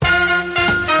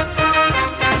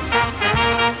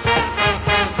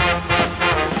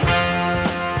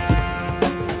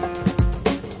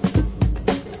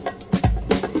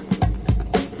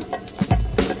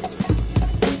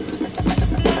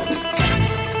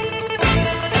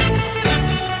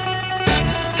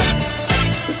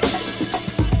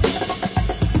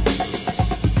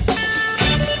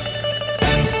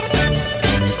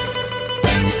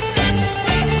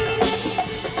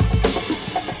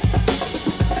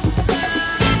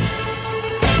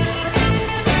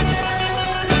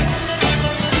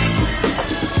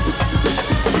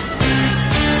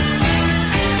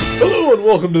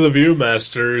welcome to the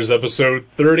Viewmasters, episode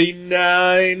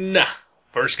 39,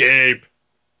 Farscape.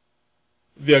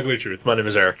 The Ugly Truth. My name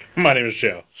is Eric. My name is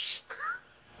Joe.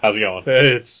 How's it going?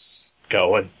 It's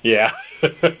going. Yeah.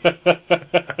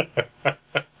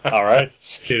 All right.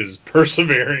 It is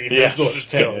persevering. Yes.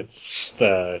 What it's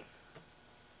going.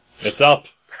 It's up.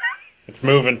 It's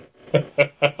moving.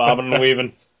 Bobbing and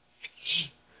weaving.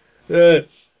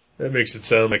 That makes it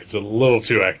sound like it's a little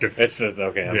too active. It says,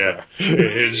 okay, I'm sorry.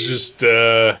 It's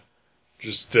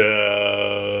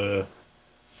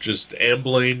just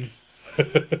ambling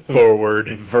forward.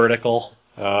 Vertical.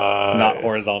 Not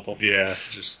horizontal. Yeah,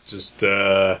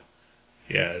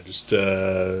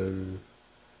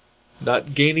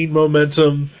 not gaining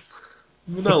momentum,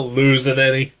 not losing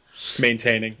any.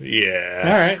 Maintaining. Yeah.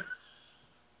 All right.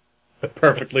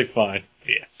 Perfectly fine.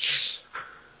 Yeah.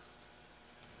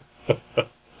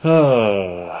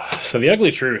 So The Ugly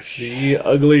Truth. The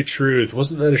Ugly Truth.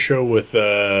 Wasn't that a show with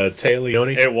Tay Leone?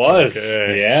 It was.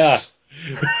 Okay. Yeah.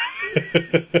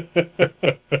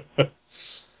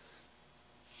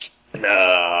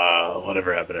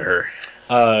 Whatever happened to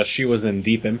her? She was in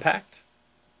Deep Impact,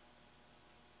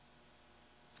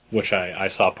 which I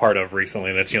saw part of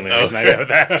recently. That's the only reason I know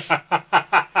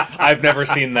that. I've never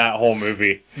seen that whole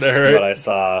movie, Right. but I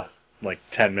saw like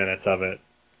 10 minutes of it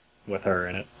with her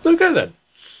in it. Okay then.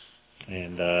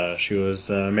 And she was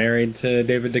married to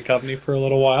David Duchovny for a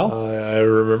little while. I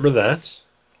remember that.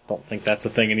 Don't think that's a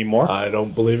thing anymore I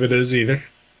don't believe it is either.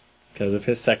 because of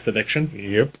his sex addiction.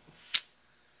 Yep.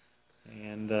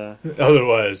 And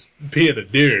Otherwise, being a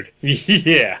dude.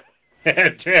 yeah,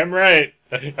 damn right,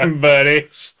 buddy.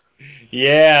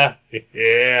 Yeah.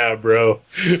 Yeah, bro.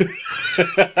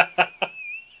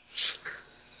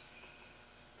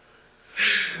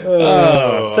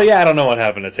 So yeah, I don't know what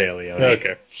happened to Tay Leone.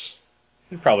 Okay.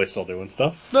 He's probably still doing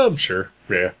stuff. I'm sure.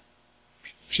 Yeah.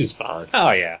 She's fine.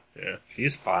 Oh yeah, Yeah.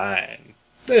 she's fine.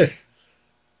 Eh.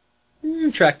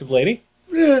 Attractive lady.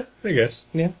 Yeah, I guess.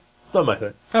 Yeah. Not my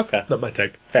thing. Okay. Not my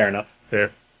type. Fair enough. Yeah.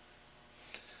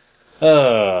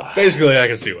 Uh, Basically, I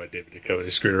can see why David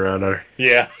Duchovny screwed around on her.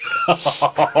 yeah.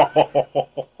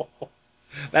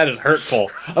 That is hurtful.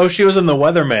 Oh, she was in The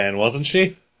Weatherman, wasn't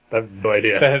she? I have no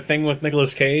idea. That thing with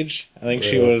Nicolas Cage? I think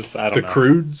she was, I don't know. The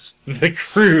Crudes? The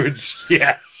Crudes,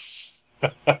 yes.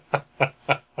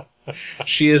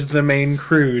 She is the main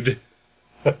crude.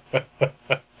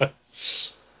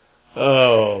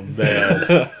 Oh,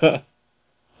 man.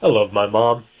 I love my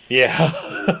mom. Yeah.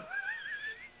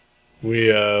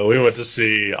 We went to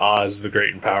see Oz the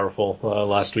Great and Powerful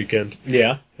last weekend.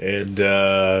 Yeah. And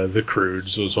The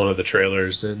Crudes was one of the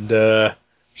trailers. And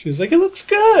she was like, it looks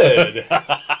good.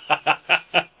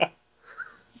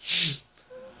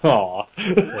 Aw.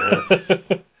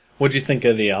 What'd you think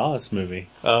of the Oz movie?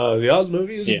 The Oz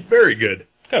movie is Yeah. very good.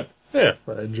 Good. Yeah,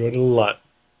 I enjoyed it a lot.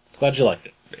 Glad you liked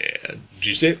it. Yeah. Did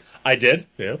you see it? I did.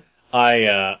 Yeah.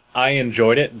 I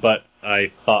enjoyed it, but I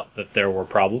thought that there were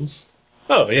problems.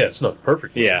 Oh, yeah, it's not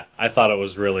perfect. Yeah, I thought it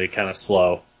was really kind of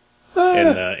slow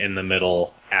in the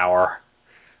middle hour.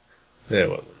 It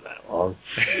wasn't that long.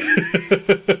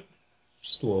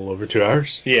 Just a little over 2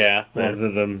 hours. Yeah, well,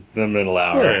 the middle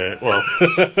hour. Alright, well.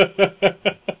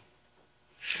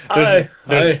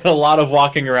 There's a lot of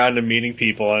walking around and meeting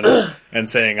people and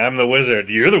saying, I'm the wizard.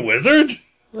 You're the wizard?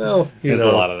 Well, There's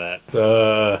a lot of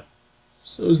that.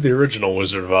 So was the original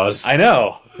Wizard of Oz. I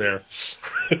know. Yeah.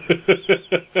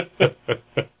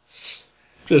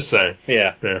 Just saying.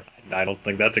 Yeah. Yeah. I don't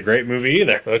think that's a great movie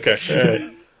either. Okay. Alright.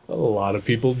 A lot of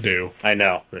people do. I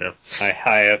know. Yeah. I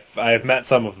have met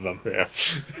some of them. Yeah.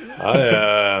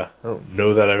 I don't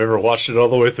know that I've ever watched it all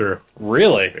the way through.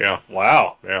 Really? Yeah.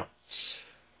 Wow. Yeah.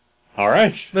 All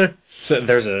right. So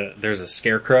there's a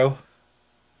scarecrow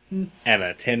and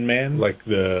a Tin Man, Like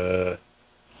the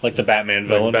Batman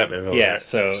villain. Batman villain. Yeah. Right.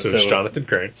 So it's Jonathan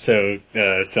Crane. So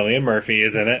Cillian Murphy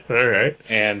is in it, Alright.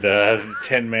 and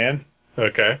Tin Man.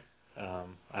 Okay.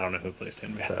 I don't know who plays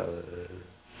Tin Man.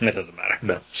 It doesn't matter.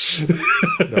 No.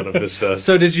 None of this does.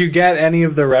 So did you get any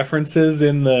of the references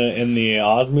in the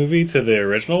Oz movie to the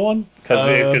original one?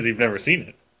 Because you've never seen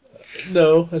it.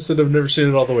 No, I said I've never seen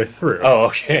it all the way through. Oh,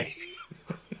 okay.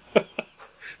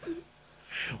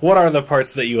 What are the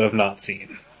parts that you have not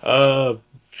seen?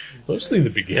 Mostly the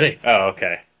beginning. Oh,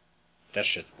 okay. That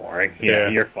shit's boring. Yeah, Yeah.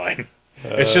 you're fine.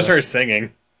 It's just her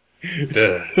singing.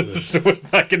 Yeah. So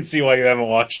I can see why you haven't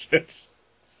watched it.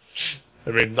 I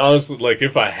mean, honestly, like,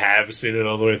 if I have seen it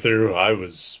all the way through, I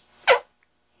was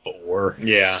 4.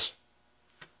 Yeah.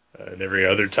 And every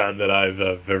other time that I've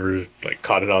ever, like,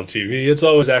 caught it on TV, it's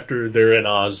always after they're in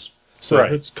Oz. So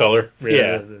Right. it's color.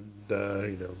 Yeah. And,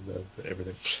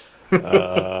 everything.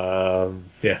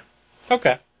 Yeah.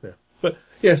 Okay. Yeah. But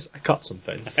yes, I caught some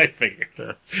things. I figured.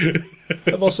 Yeah.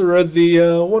 I've also read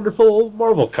the wonderful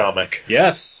Marvel comic.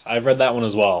 Yes, I've read that one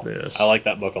as well. Yes. I like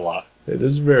that book a lot. It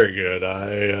is very good.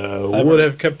 I would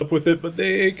have kept up with it, but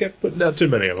they kept putting out too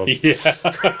many of them. Yeah.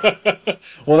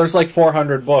 Well, there's like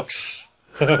 400 books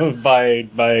by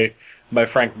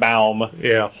Frank Baum.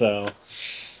 Yeah. So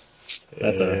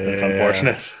that's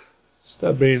unfortunate.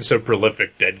 Stop being so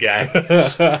prolific, dead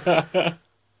guy.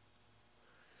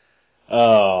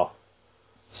 Oh.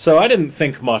 So I didn't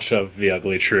think much of The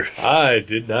Ugly Truth. I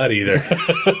did not either.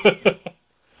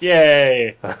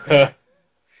 Yay.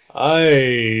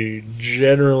 I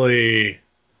generally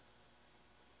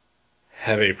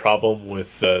have a problem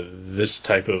with this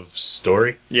type of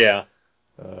story. Yeah.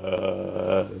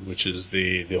 Which is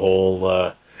the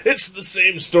whole it's the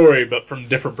same story but from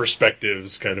different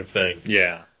perspectives kind of thing.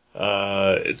 Yeah.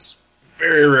 It's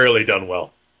very rarely done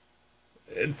well.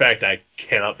 In fact, I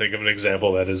cannot think of an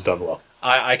example that is done well.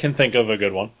 I can think of a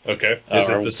good one. Okay. Is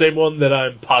it the same one that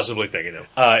I'm possibly thinking of?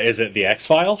 Is it The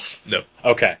X-Files? No.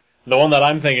 Okay. The one that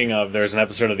I'm thinking of, there's an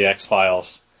episode of The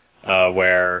X-Files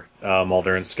where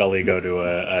Mulder and Scully go to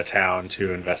a town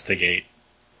to investigate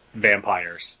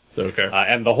vampires. Okay.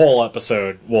 And the whole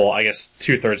episode, well, I guess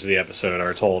 2/3 of the episode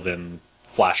are told in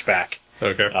flashback.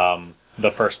 Okay.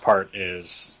 The first part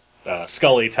is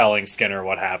Scully telling Skinner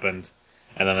what happened,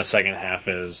 and then the second part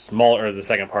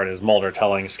is Mulder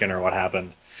telling Skinner what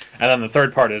happened, and then the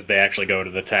third part is they actually go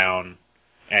to the town,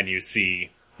 and you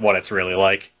see what it's really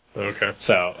like. Okay.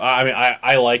 So, I mean,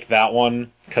 I like that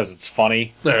one because it's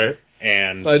funny. All right.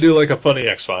 And I do like a funny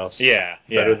X-Files. Yeah.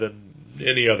 Better than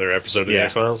any other episode of the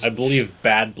X-Files. I believe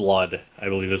Bad Blood,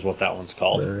 is what that one's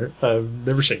called. All right. I've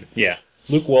never seen it. Yeah.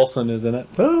 Luke Wilson is in it.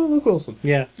 Oh, Luke Wilson.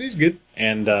 Yeah. He's good.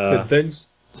 And good things.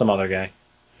 Some other guy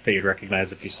that you'd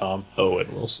recognize if you saw him.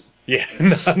 Owen Wilson. Yeah,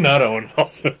 not Owen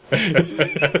Wilson.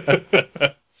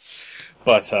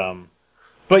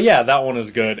 But yeah, that one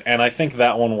is good, and I think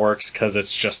that one works because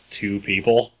it's just 2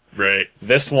 people. Right.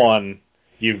 This one,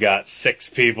 you've got 6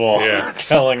 people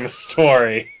telling the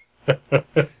story,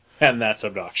 and that's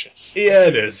obnoxious. Yeah,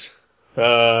 it is.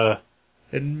 And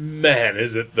man,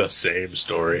 is it the same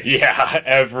story. Yeah,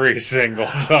 every single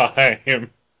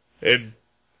time. And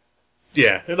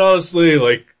honestly,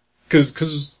 like,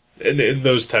 cause in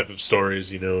those type of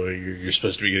stories, you know, you're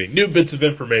supposed to be getting new bits of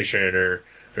information or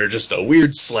just a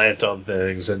weird slant on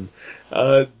things, and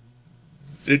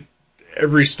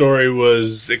every story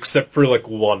was, except for like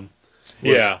one,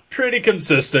 was pretty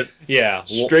consistent. Yeah,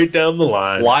 straight down the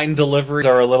line. Line deliveries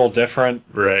are a little different.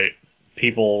 Right.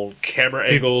 Camera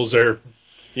angles are.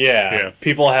 Yeah.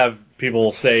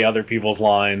 People say other people's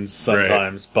lines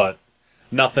sometimes, but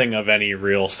nothing of any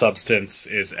real substance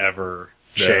is ever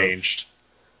changed.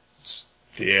 It's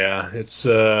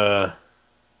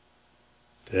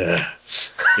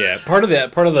Yeah, part of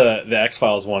the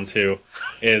X-Files one too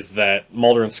is that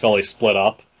Mulder and Scully split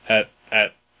up at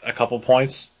a couple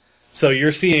points. So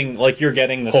you're seeing, like, you're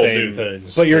getting the whole same new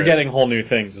things, but you're getting whole new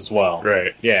things as well.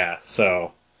 Right. Yeah.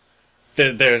 So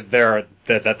that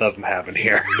doesn't happen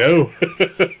here. No.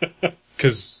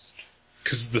 Because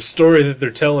the story that they're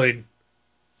telling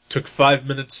took 5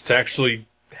 minutes to actually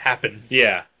happen.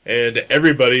 Yeah. And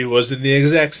everybody was in the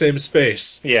exact same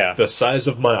space. Yeah. The size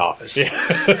of my office. Yeah.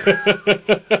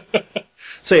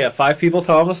 So yeah, 5 people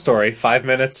telling the story, 5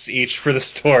 minutes each for the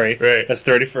story. Right. That's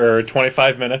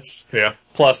 25 minutes. Yeah.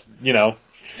 Plus,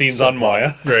 scenes on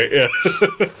Maya. Right, yeah.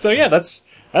 So yeah, that's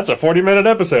a 40-minute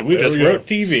episode. We just wrote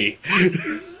TV.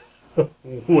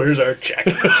 Where's our check?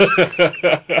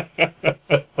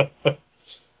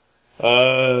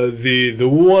 The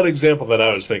one example that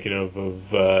I was thinking of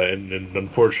and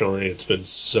unfortunately it's been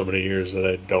so many years that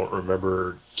I don't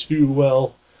remember too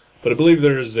well, but I believe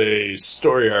there's a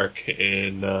story arc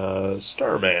in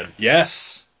Starman.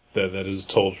 Yes. That is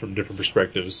told from different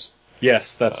perspectives.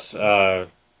 Yes, that's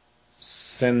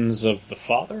Sins of the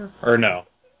Father? Or no.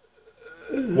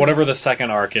 Whatever the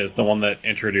second arc is, the one that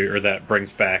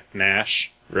brings back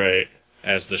Nash. Right.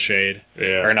 As the Shade.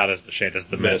 Yeah. Or not as the Shade, as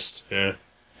the Mist. Yeah.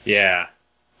 Yeah.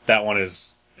 That one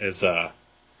is it's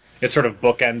sort of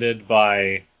bookended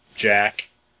by Jack,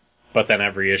 but then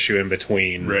every issue in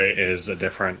between is a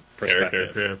different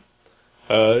perspective. Character,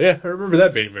 yeah, I remember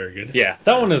that being very good. Yeah,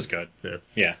 that one is good. Yeah.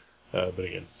 Yeah. But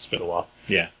again, it's been a while.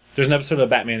 Yeah. There's an episode of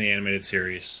Batman the Animated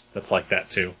Series that's like that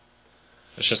too.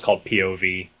 It's just called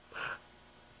POV.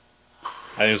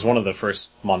 I think it was one of the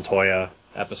first Montoya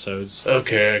episodes.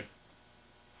 Okay.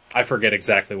 I forget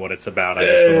exactly what it's about. I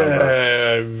just remember.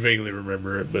 I vaguely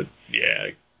remember it, but yeah.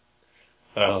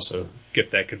 I also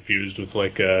get that confused with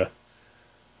like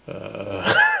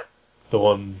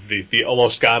the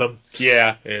almost got him,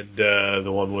 Yeah. and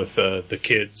the one with the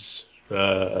kids,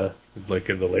 like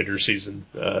in the later season,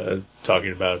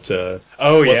 talking about what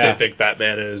they think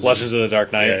Batman is. Legends of the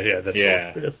Dark Knight. Yeah, that's all.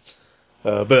 Yeah.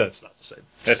 But that's not the same.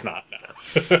 It's not, no.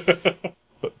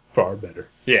 But far better.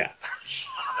 Yeah.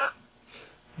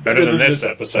 Better than this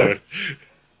episode.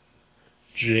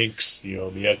 Jinx, you owe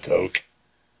me a Coke.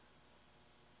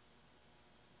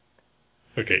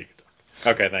 Okay, you can talk.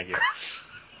 Okay, thank you.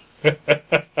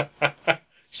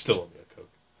 Still owe me a Coke.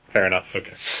 Fair enough.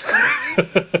 Okay.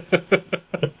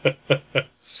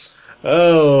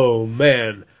 Oh,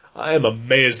 man. I am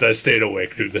amazed I stayed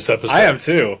awake through this episode. I am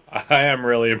too. I am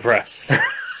really impressed.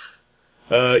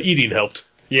 Eating helped.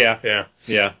 Yeah. Yeah.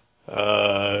 Yeah.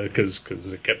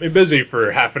 Because it kept me busy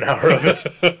for half an hour of it.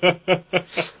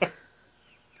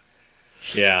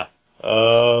 Yeah.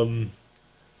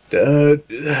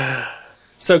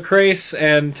 So Krace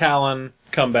and Talon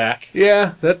come back.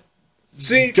 Yeah, that...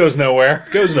 See? Goes nowhere.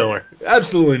 Goes nowhere.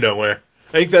 Absolutely nowhere.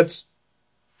 I think that's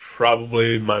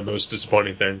probably my most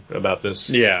disappointing thing about this.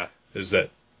 Yeah. Is that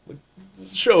the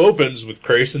show opens with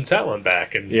Krace and Talon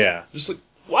back, and yeah, just like,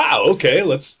 wow, okay,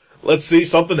 let's see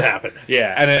something happen.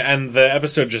 Yeah, and the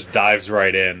episode just dives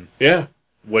right in. Yeah.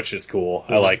 Which is cool.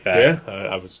 I like that. Yeah,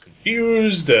 I was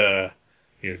confused,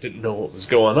 didn't know what was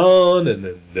going on, and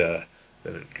then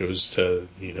it goes to,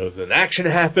 then action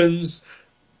happens.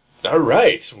 All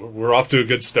right, we're off to a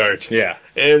good start. Yeah.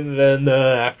 And then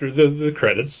after the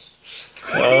credits,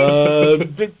 the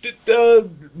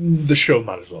show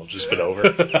might as well have just been over.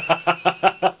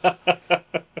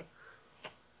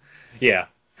 Yeah.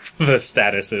 The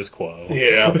status is quo.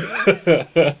 Yeah.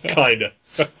 Kinda.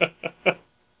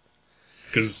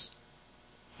 Because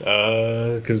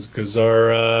our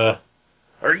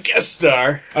guest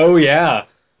star... Oh, yeah.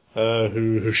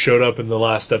 Who showed up in the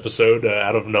last episode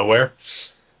out of nowhere,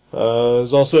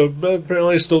 is also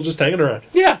apparently still just hanging around.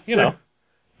 Yeah, And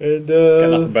got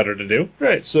nothing better to do.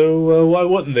 Right, so why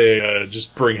wouldn't they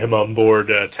just bring him on board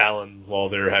Talon while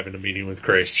they're having a meeting with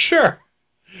Krace? Sure.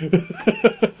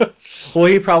 Well,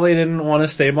 he probably didn't want to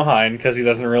stay behind because he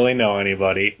doesn't really know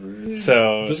anybody.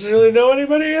 So doesn't really know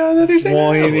anybody that he's hanging well,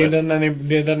 out he with.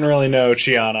 doesn't really know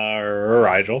Chiana or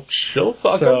Rigel. She'll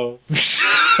fuck him.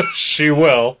 She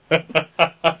will.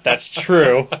 That's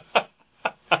true.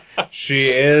 She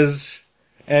is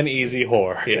an easy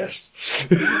whore. Yes.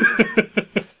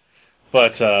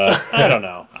 But I don't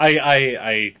know.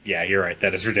 Yeah, you're right.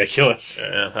 That is ridiculous.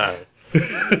 Yeah, all right.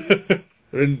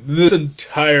 And this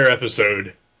entire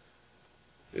episode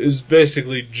is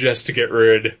basically just to get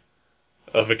rid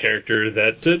of a character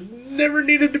that never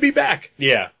needed to be back.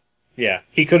 Yeah. Yeah.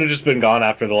 He could have just been gone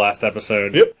after the last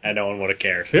episode. Yep. And no one would have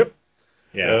cared. Yep.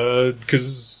 Yeah.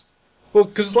 Because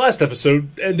last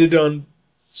episode ended on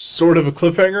sort of a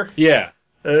cliffhanger. Yeah.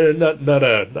 Not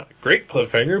a great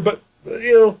cliffhanger, but,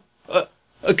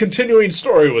 a continuing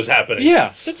story was happening.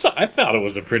 Yeah. I thought it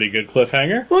was a pretty good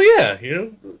cliffhanger. Well, yeah,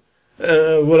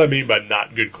 what I mean by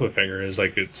not good cliffhanger is,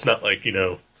 like, it's not like,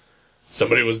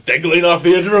 somebody was dangling off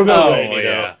the edge of a building,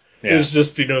 Yeah. It's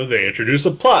just, they introduce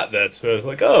a plot that's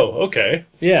like, oh, okay.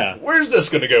 Yeah. Where's this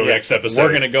going to go next episode? We're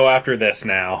going to go after this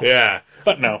now. Yeah.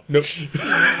 But no. Nope.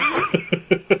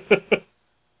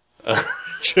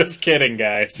 Just kidding,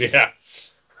 guys. Yeah.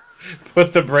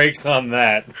 Put the brakes on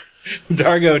that.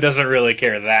 Dargo doesn't really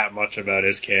care that much about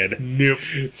his kid. Nope.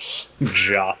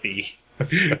 Joffy.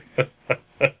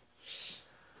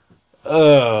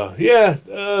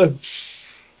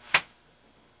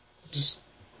 Just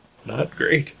not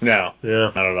great. No.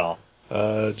 Yeah. Not at all.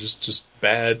 Just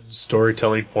bad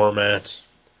storytelling format.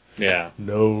 Yeah.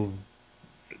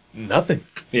 Nothing.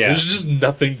 Yeah. There's just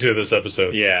nothing to this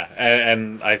episode. Yeah.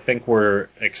 And I think we're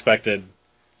expected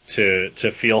to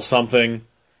feel something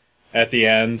at the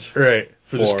end. Right.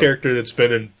 For this character that's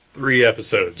been in 3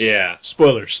 episodes. Yeah.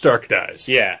 Spoiler, Stark dies.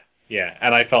 Yeah. Yeah.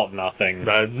 And I felt nothing.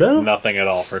 No. Nothing at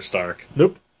all for Stark.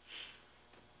 Nope.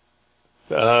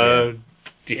 Yeah,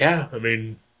 I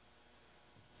mean,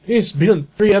 he's been in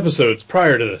 3 episodes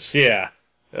prior to this. Yeah.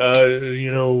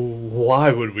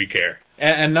 Why would we care?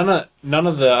 And none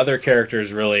of the other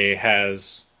characters really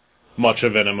has much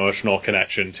of an emotional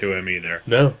connection to him either.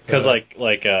 No. Because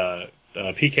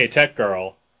PK Tech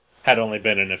Girl had only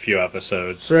been in a few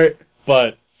episodes. Right.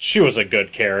 But she was a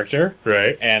good character.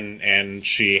 Right. And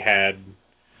she had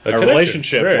a connection.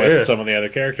 relationship Right, with yeah. some of the other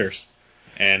characters.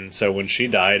 And so when she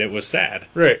died, it was sad.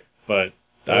 Right. But,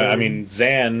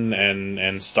 Zan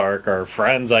and Stark are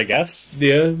friends, I guess.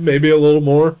 Yeah, maybe a little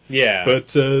more. Yeah. But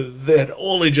they had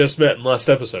only just met in last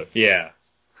episode. Yeah.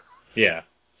 Yeah.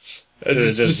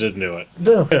 Just didn't do it.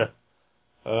 No. Yeah.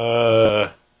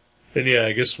 And yeah,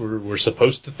 I guess we're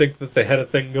supposed to think that they had a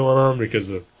thing going on because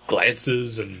of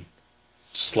glances and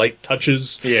slight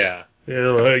touches. Yeah. You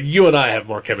know, you and I have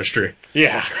more chemistry.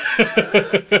 Yeah.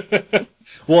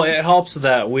 Well, it helps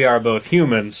that we are both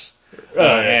humans,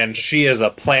 and she is a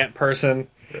plant person,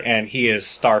 and he is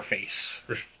Starface.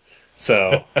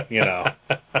 So, you know.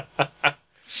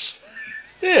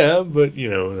 Yeah, but, you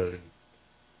know,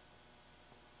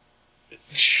 it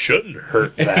shouldn't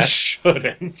hurt that. It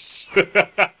shouldn't.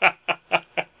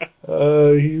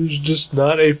 He was just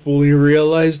not a fully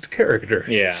realized character.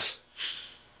 Yeah.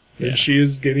 And she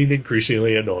is getting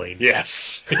increasingly annoying.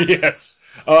 Yes. Yes.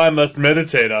 Oh, I must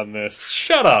meditate on this.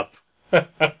 Shut up.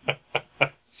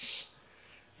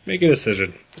 Make a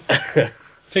decision.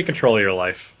 Take control of your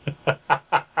life.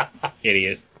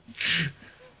 Idiot.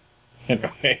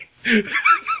 Anyway. It's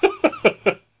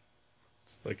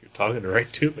like you're talking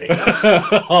right to me.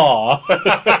 Aw.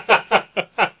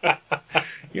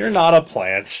 You're not a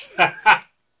plant.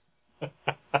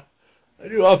 I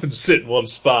do often sit in one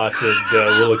spot and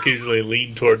will occasionally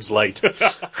lean towards light.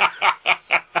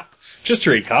 Just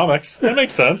to read comics. That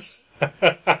makes sense.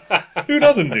 Who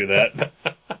doesn't do that?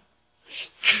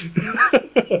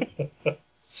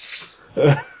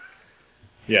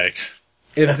 Yikes.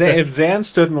 If Zan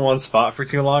stood in one spot for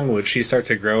too long, would she start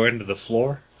to grow into the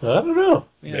floor? I don't know.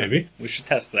 Yeah, Maybe. we should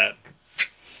test that.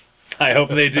 I hope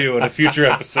they do in a future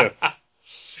episode.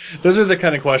 Those are the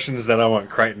kind of questions that I want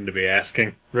Crichton to be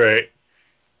asking. Right.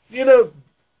 You know,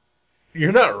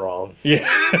 you're not wrong. Yeah.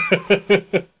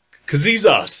 Because he's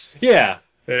us. Yeah.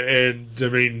 And, I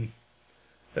mean,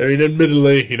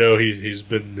 admittedly, you know, he's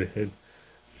been,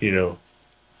 you know,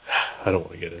 I don't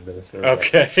want to get into this.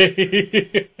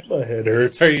 Okay. My head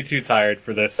hurts. Are you too tired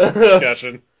for this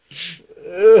discussion?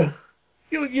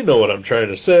 You know what I'm trying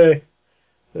to say.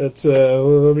 That's, I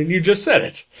mean, you just said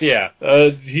it. Yeah.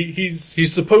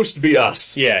 He's supposed to be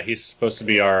us. Yeah, he's supposed to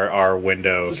be our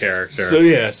window character. So,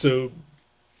 yeah,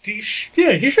 he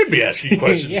should be asking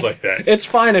questions Yeah. like that. It's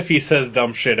fine if he says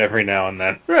dumb shit every now and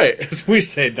then. Right. Because we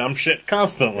say dumb shit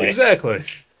constantly. Exactly.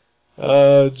 You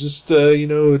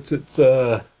know,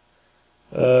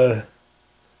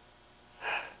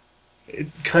 it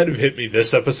kind of hit me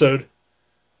this episode.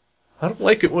 I don't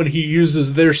like it when he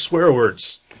uses their swear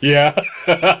words. Yeah.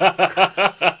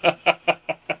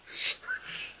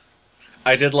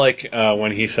 I did like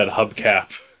when he said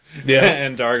hubcap. Yeah.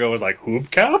 And Dargo was like,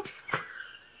 hubcap?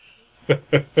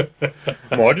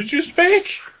 What did you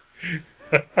speak?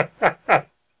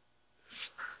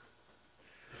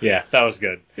 Yeah, that was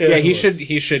good. Yeah, he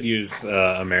should use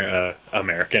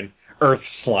American Earth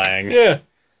slang. Yeah.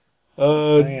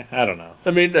 I don't know.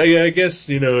 I mean, I guess,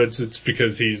 you know, it's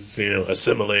because he's, you know,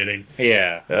 assimilating.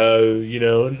 Yeah. You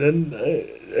know, and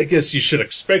I guess you should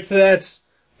expect that,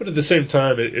 but at the same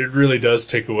time, it really does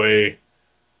take away,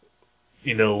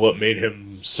 you know, what made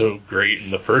him so great in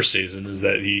the first season is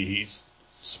that he's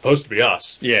supposed to be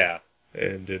us. Yeah.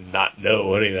 And not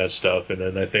know any of that stuff, and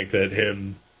then I think that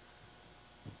him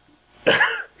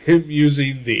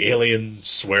using the alien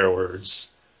swear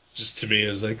words, just to me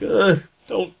is like,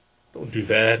 don't do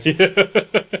that.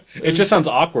 It just sounds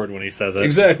awkward when he says it.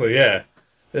 Exactly, yeah.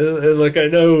 And like, I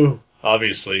know,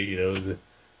 obviously, you know,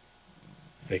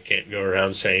 they can't go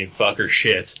around saying fuck or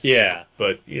shit. Yeah.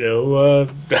 But, you know,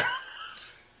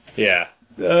 Yeah.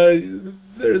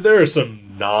 there are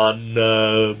some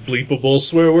non-bleepable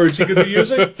swear words you could be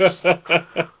using.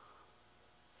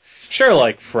 Sure,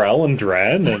 like Frel and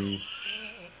Dren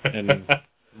and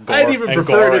I'd even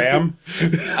prefer it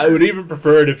if I would even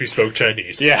prefer it if he spoke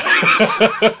Chinese. Yeah.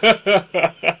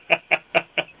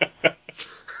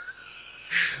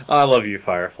 I love you,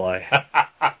 Firefly.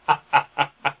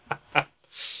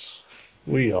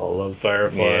 We all love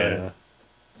Firefly. Yeah.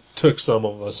 Took some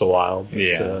of us a while,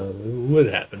 but what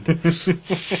happened?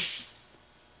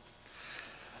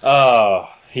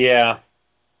 Yeah.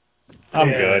 I'm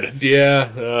good.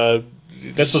 Yeah,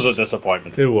 This was a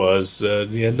disappointment. it was.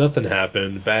 Nothing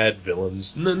happened. Bad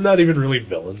villains. Not even really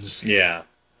villains. Yeah.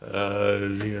 You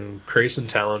know, Krace and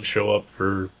Talon show up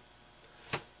for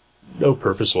no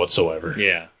purpose whatsoever.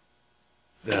 Yeah.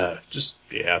 Yeah.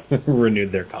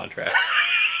 Renewed their contracts.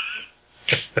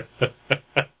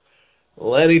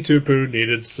 Lanny Tupu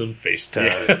needed some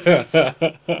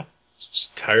FaceTime.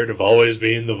 Just tired of always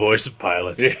being the voice of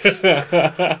Pilot.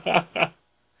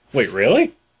 Wait,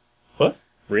 really? What?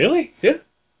 Really? Yeah.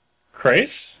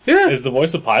 Krace? Yeah. Is the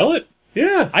voice of Pilot?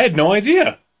 Yeah. I had no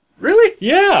idea. Really?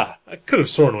 Yeah. I could have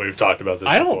sworn we've talked about this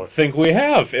I before. don't think we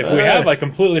have. If we have, I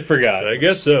completely forgot. I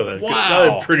guess so, then. 'Cause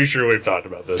Wow. I'm pretty sure we've talked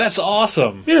about this. That's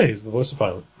awesome. Yeah, he's the voice of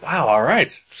Pilot. Wow,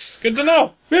 alright. Good to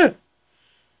know. Yeah.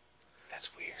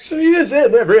 That's weird. So he is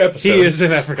in every episode. He is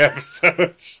in every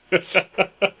episode. I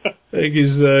think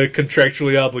he's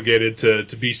contractually obligated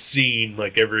to be seen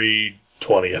like every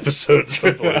 20 episodes,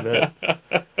 something like that.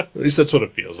 At least that's what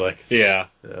it feels like. Yeah.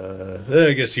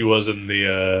 I guess he was in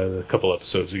the a couple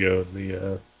episodes ago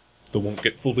in the Won't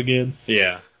Get Fooled Again.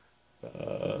 Yeah.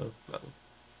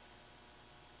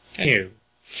 Anywho.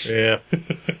 Yeah.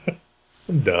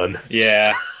 I'm done.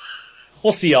 Yeah.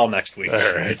 We'll see y'all next week.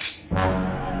 All right.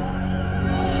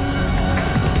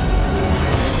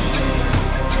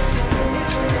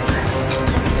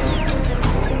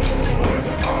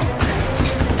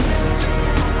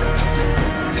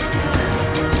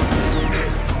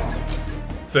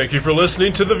 Thank you for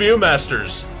listening to The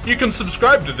Viewmasters. You can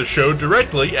subscribe to the show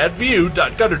directly at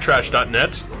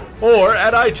view.guttertrash.net or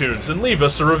at iTunes and leave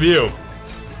us a review.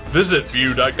 Visit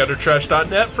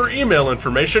view.guttertrash.net for email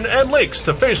information and links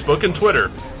to Facebook and Twitter.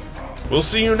 We'll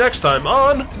see you next time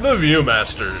on The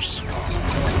Viewmasters.